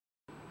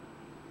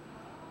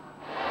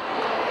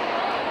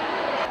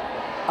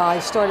I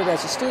started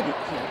as a student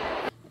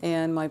here,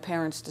 and my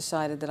parents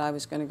decided that I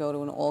was going to go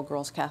to an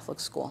all-girls Catholic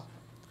school.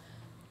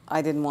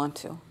 I didn't want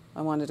to.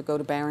 I wanted to go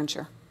to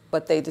Barringer,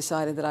 but they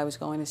decided that I was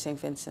going to St.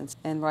 Vincent's.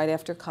 And right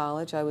after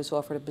college, I was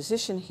offered a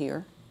position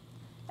here,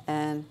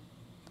 and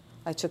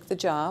I took the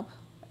job,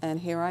 and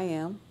here I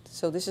am.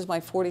 So this is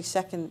my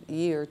 42nd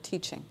year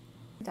teaching.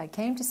 I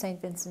came to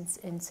St. Vincent's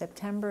in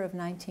September of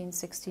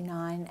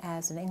 1969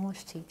 as an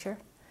English teacher.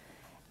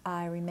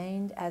 I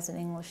remained as an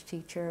English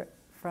teacher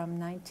from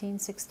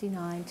 1969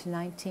 to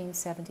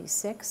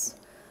 1976.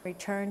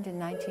 Returned in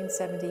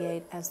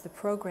 1978 as the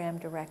program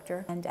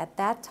director, and at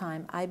that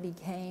time I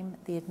became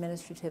the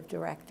administrative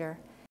director.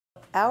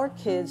 Our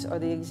kids are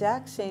the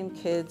exact same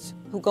kids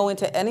who go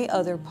into any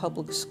other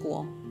public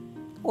school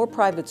or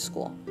private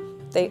school.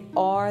 They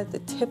are the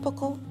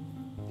typical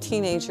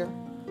teenager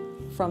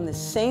from the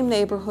same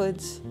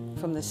neighborhoods,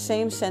 from the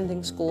same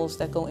sending schools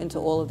that go into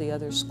all of the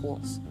other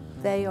schools.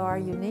 They are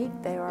unique,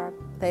 they are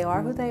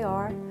who they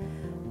are.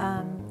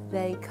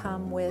 They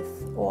come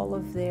with all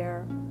of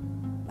their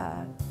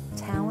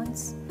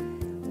talents,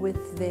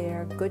 with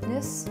their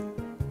goodness.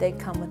 They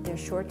come with their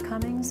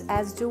shortcomings,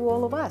 as do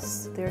all of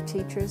us, their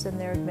teachers and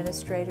their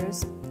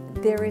administrators.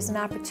 There is an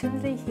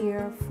opportunity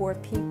here for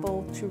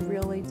people to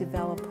really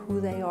develop who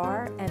they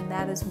are, and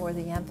that is more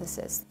the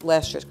emphasis.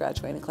 Last year's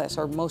graduating class,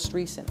 our most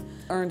recent,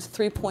 earned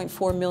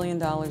 $3.4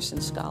 million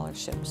in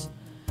scholarships,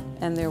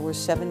 and there were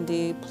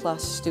 70+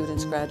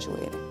 students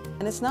graduating.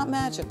 And it's not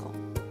magical.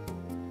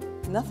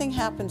 Nothing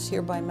happens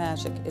here by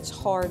magic. It's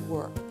hard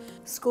work.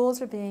 Schools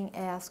are being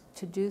asked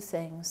to do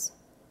things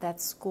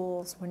that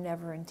schools were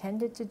never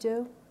intended to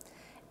do.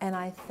 And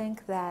I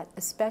think that,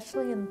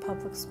 especially in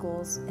public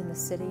schools in the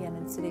city and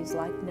in cities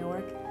like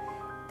Newark,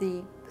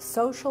 the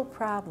social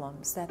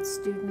problems that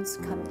students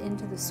come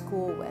into the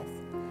school with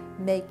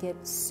make it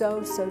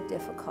so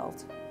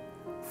difficult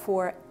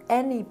for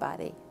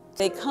anybody.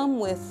 They come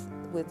with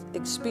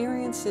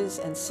experiences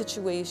and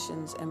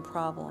situations and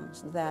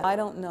problems that I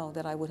don't know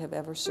that I would have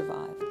ever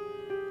survived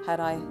had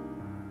I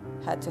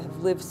had to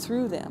have lived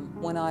through them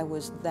when I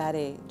was that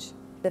age.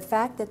 The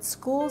fact that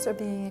schools are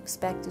being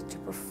expected to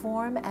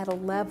perform at a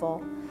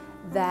level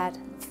that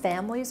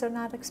families are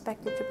not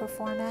expected to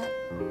perform at,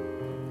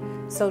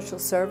 social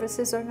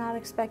services are not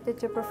expected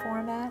to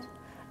perform at,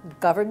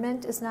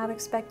 government is not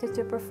expected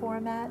to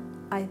perform at,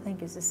 I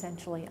think is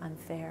essentially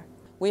unfair.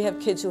 We have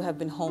kids who have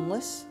been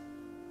homeless.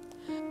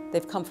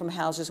 They've come from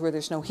houses where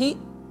there's no heat,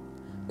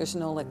 there's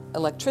no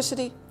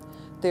electricity,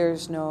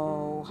 there's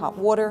no hot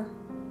water.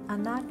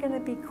 I'm not going to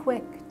be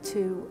quick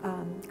to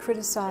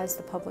criticize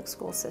the public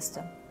school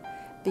system,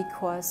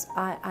 because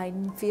I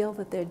feel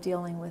that they're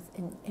dealing with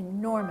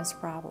enormous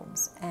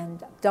problems,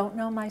 and don't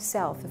know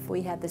myself if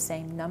we had the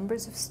same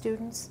numbers of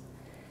students,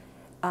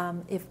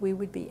 if we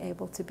would be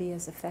able to be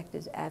as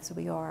effective as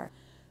we are.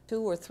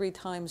 2 or 3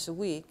 times a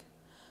week,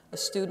 a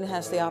student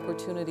has the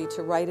opportunity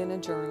to write in a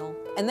journal,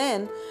 and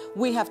then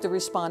we have to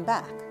respond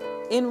back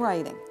in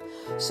writing.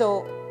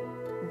 So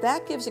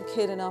that gives a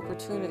kid an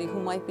opportunity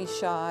who might be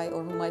shy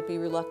or who might be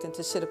reluctant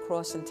to sit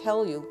across and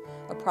tell you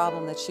a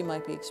problem that she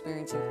might be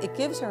experiencing. It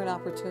gives her an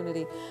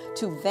opportunity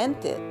to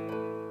vent it.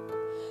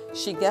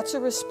 She gets a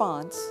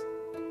response,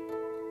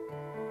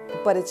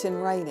 but it's in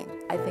writing.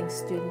 I think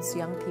students,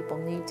 young people,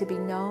 need to be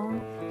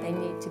known. They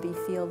need to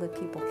feel that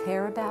people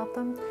care about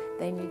them.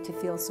 They need to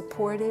feel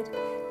supported.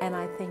 And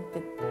I think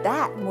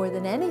that more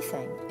than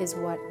anything is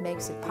what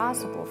makes it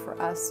possible for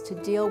us to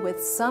deal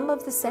with some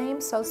of the same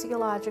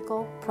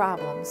sociological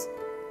problems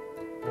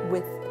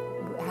with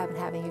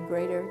having a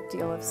greater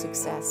deal of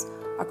success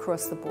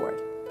across the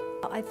board.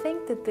 I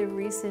think that the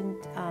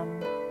recent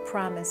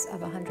promise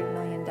of $100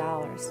 million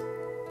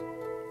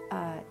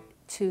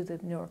to the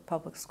Newark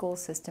public school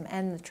system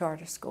and the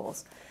charter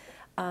schools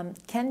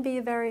can be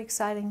a very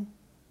exciting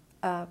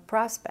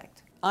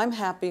prospect. I'm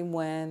happy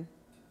when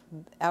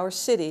our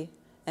city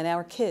and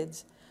our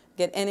kids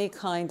get any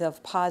kind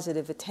of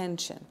positive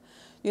attention.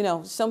 You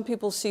know, some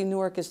people see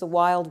Newark as the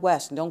Wild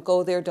West. Don't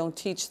go there, don't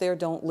teach there,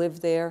 don't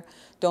live there,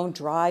 don't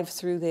drive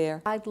through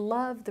there. I'd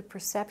love the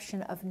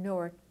perception of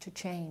Newark to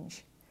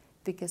change,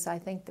 because I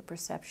think the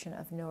perception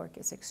of Newark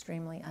is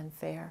extremely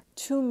unfair.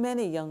 Too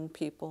many young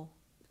people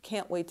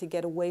can't wait to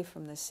get away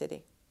from the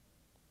city,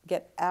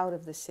 get out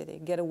of the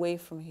city, get away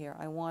from here.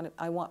 I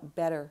want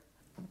better.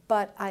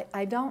 But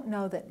I don't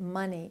know that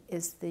money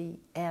is the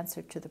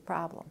answer to the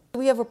problem.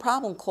 We have a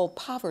problem called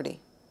poverty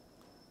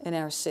in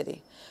our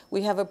city.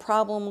 We have a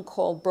problem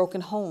called broken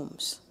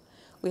homes.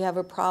 We have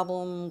a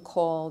problem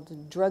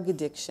called drug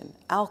addiction,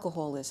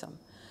 alcoholism,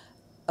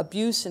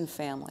 abuse in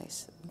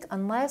families.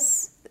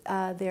 Unless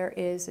there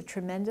is a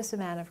tremendous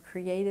amount of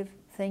creative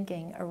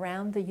thinking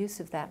around the use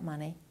of that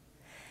money,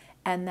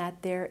 and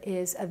that there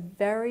is a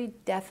very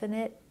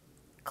definite,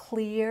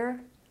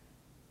 clear,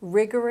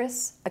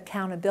 rigorous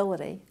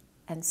accountability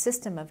and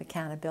system of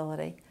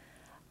accountability,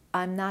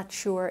 I'm not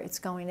sure it's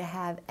going to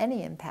have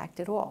any impact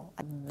at all.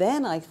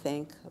 Then I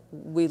think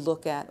we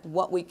look at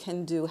what we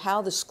can do,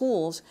 how the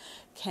schools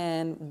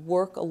can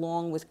work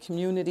along with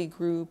community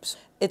groups.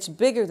 It's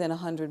bigger than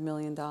 $100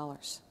 million.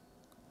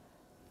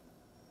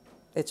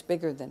 It's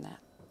bigger than that.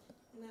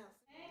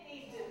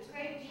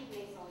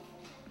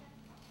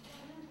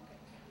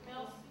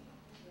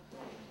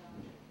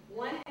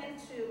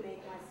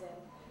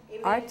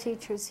 Our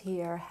teachers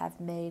here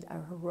have made a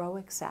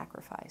heroic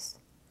sacrifice.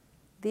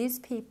 These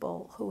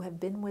people who have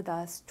been with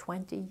us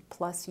 20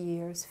 plus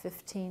years,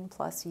 15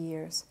 plus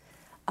years,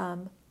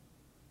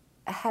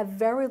 have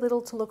very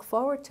little to look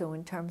forward to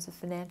in terms of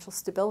financial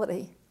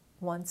stability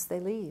once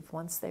they leave,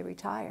 once they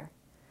retire.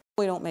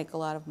 We don't make a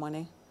lot of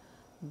money,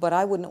 but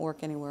I wouldn't work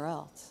anywhere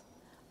else.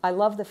 I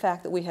love the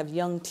fact that we have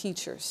young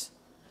teachers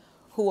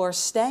who are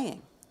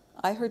staying.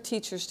 I heard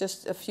teachers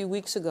just a few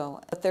weeks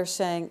ago, but they're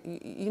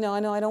saying, you know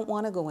I don't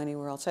want to go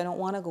anywhere else. I don't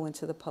want to go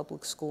into the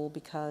public school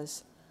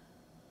because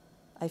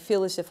I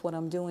feel as if what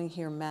I'm doing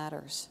here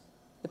matters.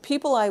 The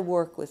people I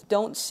work with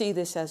don't see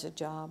this as a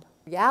job.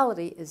 The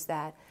reality is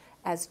that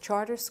as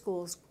charter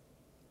schools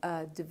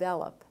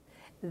develop,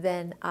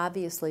 then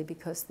obviously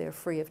because they're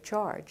free of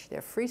charge,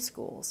 they're free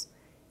schools,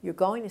 you're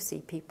going to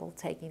see people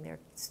taking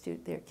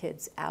their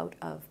kids out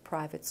of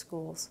private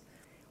schools.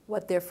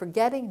 What they're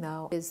forgetting,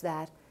 though, is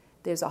that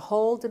there's a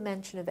whole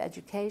dimension of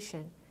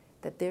education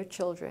that their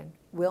children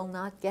will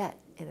not get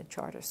in a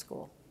charter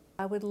school.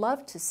 I would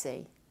love to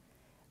see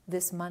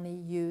this money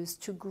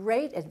used to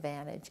great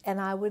advantage, and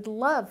I would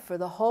love for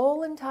the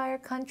whole entire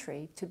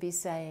country to be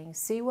saying,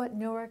 see what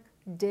Newark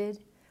did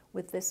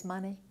with this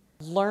money?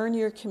 Learn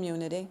your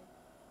community,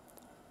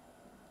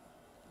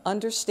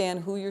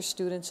 understand who your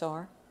students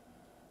are,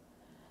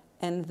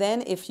 and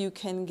then if you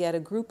can get a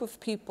group of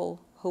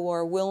people who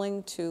are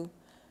willing to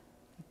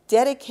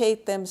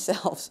dedicate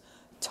themselves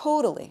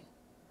totally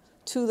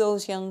to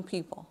those young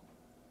people,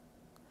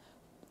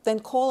 then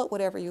call it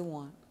whatever you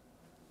want.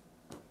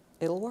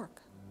 It'll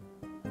work.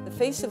 The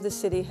face of the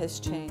city has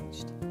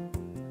changed,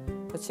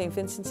 but St.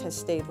 Vincent's has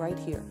stayed right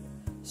here,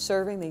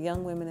 serving the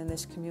young women in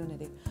this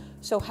community.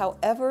 So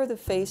however the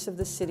face of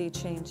the city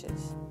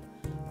changes,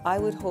 I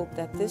would hope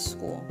that this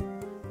school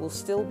will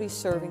still be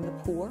serving the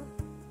poor,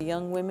 the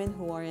young women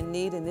who are in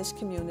need in this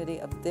community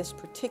of this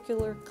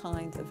particular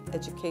kind of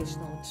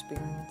educational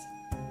experience.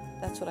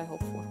 That's what I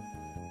hope for.